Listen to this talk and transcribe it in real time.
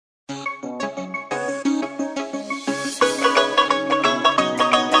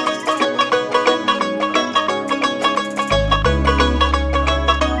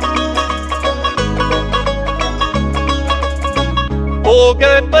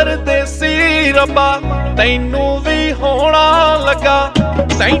के परदेसी रब्बा तैनू भी होना लगा,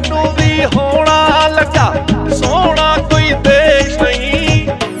 तैनू भी होना लगा। सोना कोई देश नहीं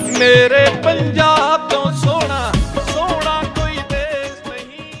मेरे पंजाब तो सोना, सोना कोई देश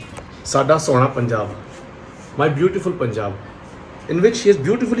नहीं। Sada Sona Punjab, my beautiful Punjab, in which he has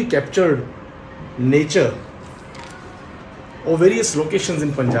beautifully captured nature of various locations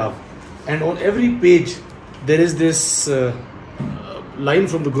in Punjab, and on every page there is this line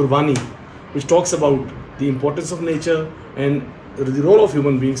from the Gurbani which talks about the importance of nature and the role of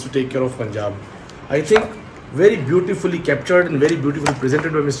human beings to take care of Punjab. I think very beautifully captured and very beautifully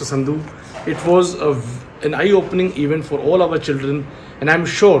presented by Mr. Sandhu. It was an eye-opening event for all our children, and I'm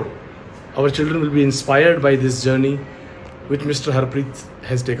sure our children will be inspired by this journey which Mr. Harpreet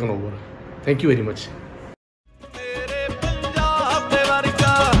has taken over. Thank you very much.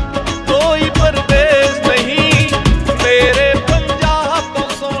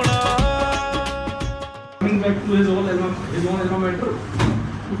 Coming back to his own alma mater,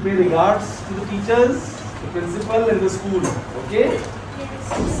 to pay regards to the teachers, the principal and the school. Okay?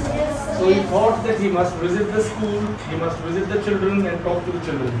 Yes. So he thought that he must visit the school, he must visit the children and talk to the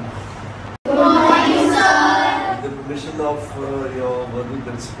children. Good morning, sir. With the permission of your worthy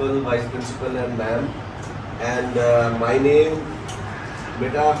principal, vice principal and ma'am, and my name,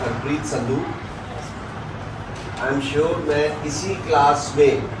 beta Harpreet Sandhu. I am sure मैं इसी class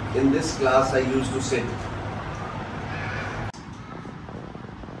में, in this class I used to sit.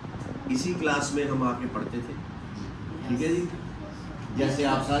 इसी class में हम आके पढ़ते थे, ठीक है जी। जैसे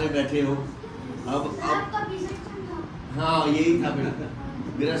आप सारे बैठे हो, अब हाँ यही था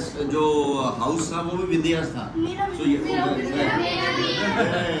मेरा जो हाउस था वो भी विद्यास था। तो ये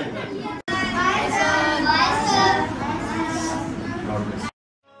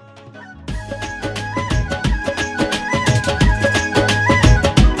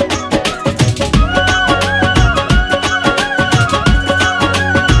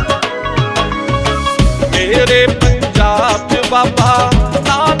मेरे पंजाब च बाबा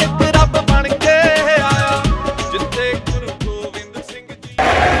नानक रब बन के आया, जिथे गुरु Govind Singh ji.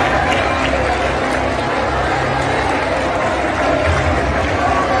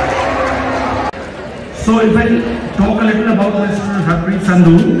 So if I talk a little about Mr. Harpreet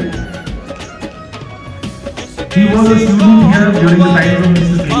Sandhu, he was a student here during the time of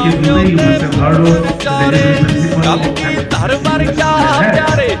Mr. K.K. Dubey. You must have heard of the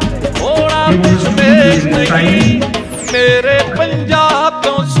legendary principal. मेरे पंजाब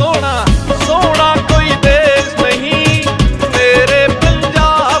तो सोना, सोना कोई देश नहीं, मेरे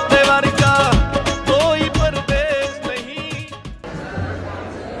पंजाब दे वर्गा कोई परदेश नहीं।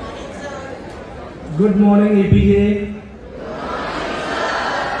 Good morning, Apeejay.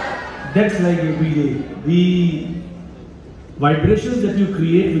 That's like Apeejay. The vibrations that you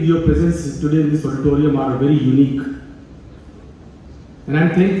create with your presence today in this auditorium are very unique. And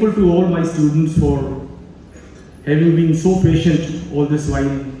I'm thankful to all my students for having been so patient all this while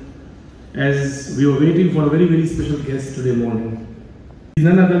as we were waiting for a very, very special guest today morning. He's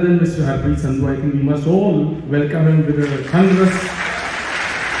none other than Mr. Harpreet Sandhu. I think we must all welcome him with a thunderous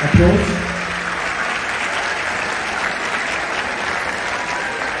applause.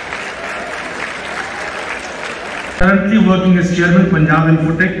 Currently working as Chairman Punjab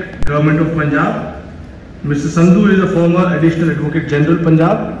Infotech, Government of Punjab. Mr. Sandhu is a former Additional Advocate General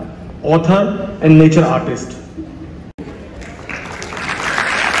Punjab, author and nature artist.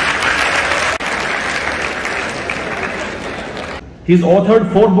 He has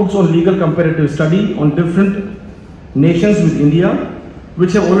authored 4 books on legal comparative study on different nations with India,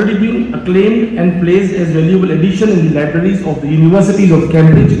 which have already been acclaimed and placed as valuable addition in the libraries of the universities of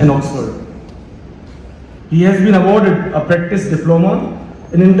Cambridge and Oxford. He has been awarded a practice diploma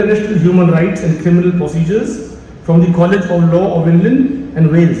in International Human Rights and Criminal Procedures from the College of Law of England and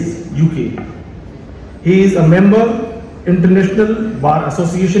Wales, UK. He is a member International Bar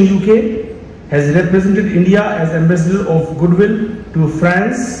Association UK, has represented India as Ambassador of Goodwill to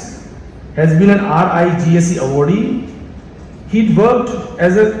France, has been an RIGSE awardee. He worked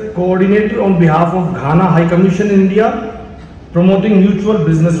as a coordinator on behalf of Ghana High Commission in India, promoting mutual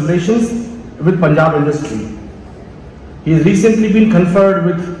business relations with Punjab industry. He has recently been conferred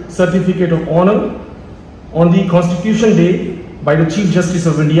with Certificate of Honor on the Constitution Day by the Chief Justice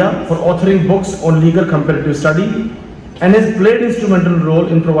of India for authoring books on legal comparative study and has played instrumental role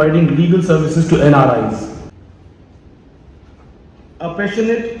in providing legal services to NRIs. A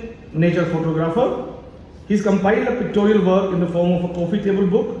passionate nature photographer, he's compiled a pictorial work in the form of a coffee table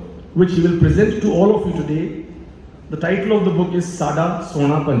book, which he will present to all of you today. The title of the book is Sada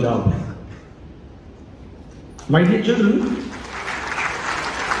Sona Punjab. My dear children,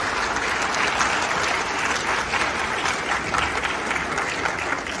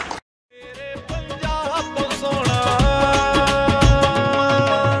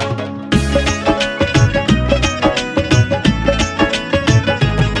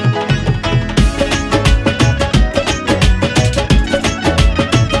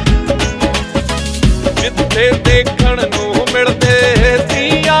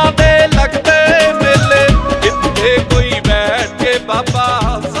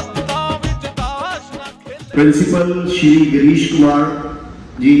 Principal Shri Girish Kumar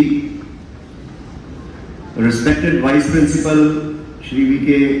Ji, respected Vice Principal Shri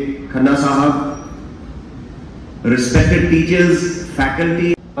V.K. Khanna Sahab, respected teachers,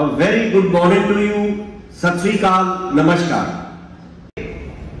 faculty, a very good morning to you, Sat Sri Akal, Namaskar.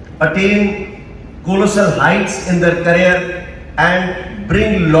 Attain colossal heights in their career and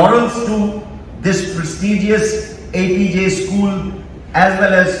bring laurels to this prestigious Apeejay school as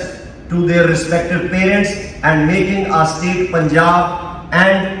well as to their respective parents and making our state Punjab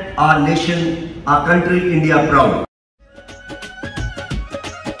and our nation, our country India proud.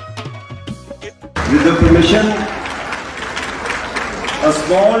 With the permission, a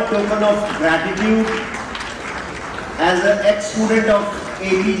small token of gratitude as an ex-student of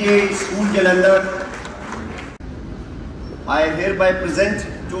Apeejay School Jalandhar, I hereby present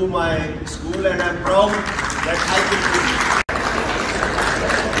to my school and I am proud that I could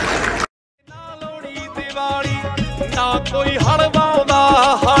ना कोई हड़वाउंदा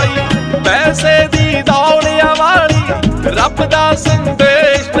high पैसे दी दौड़िया वाली रब दा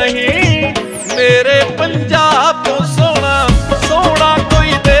संदेश नहीं मेरे पंजाब तो सोना सोना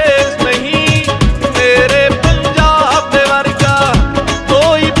कोई देश नहीं मेरे पंजाब दे वर्गा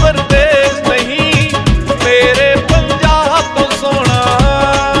कोई परदेश नहीं मेरे पंजाब तो सोना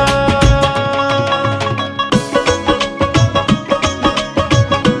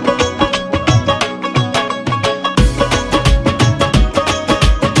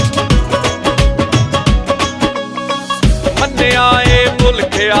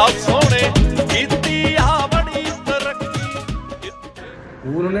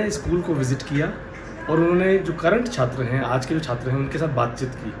उन्होंने स्कूल को विज़िट किया और उन्होंने जो करंट छात्र हैं, आज के जो छात्र हैं, उनके साथ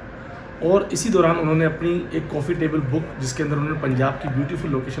बातचीत की और इसी दौरान उन्होंने अपनी एक कॉफ़ी टेबल बुक जिसके अंदर उन्होंने पंजाब की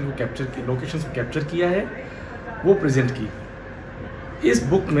ब्यूटीफुल लोकेशंस को कैप्चर किया है वो प्रेजेंट की। इस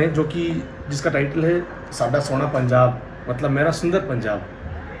बुक में जो कि जिसका टाइटल है साडा सोना पंजाब, मतलब मेरा सुंदर पंजाब,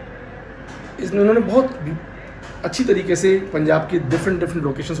 इसमें उन्होंने बहुत अच्छी तरीके से पंजाब की डिफरेंट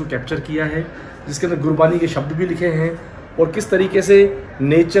लोकेशंस को कैप्चर किया है जिसके अंदर गुरबानी के शब्द भी लिखे हैं और किस तरीके से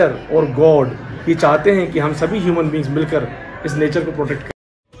नेचर और गॉड ये चाहते हैं कि हम सभी ह्यूमन बींग्स मिलकर इस नेचर को प्रोटेक्ट करें।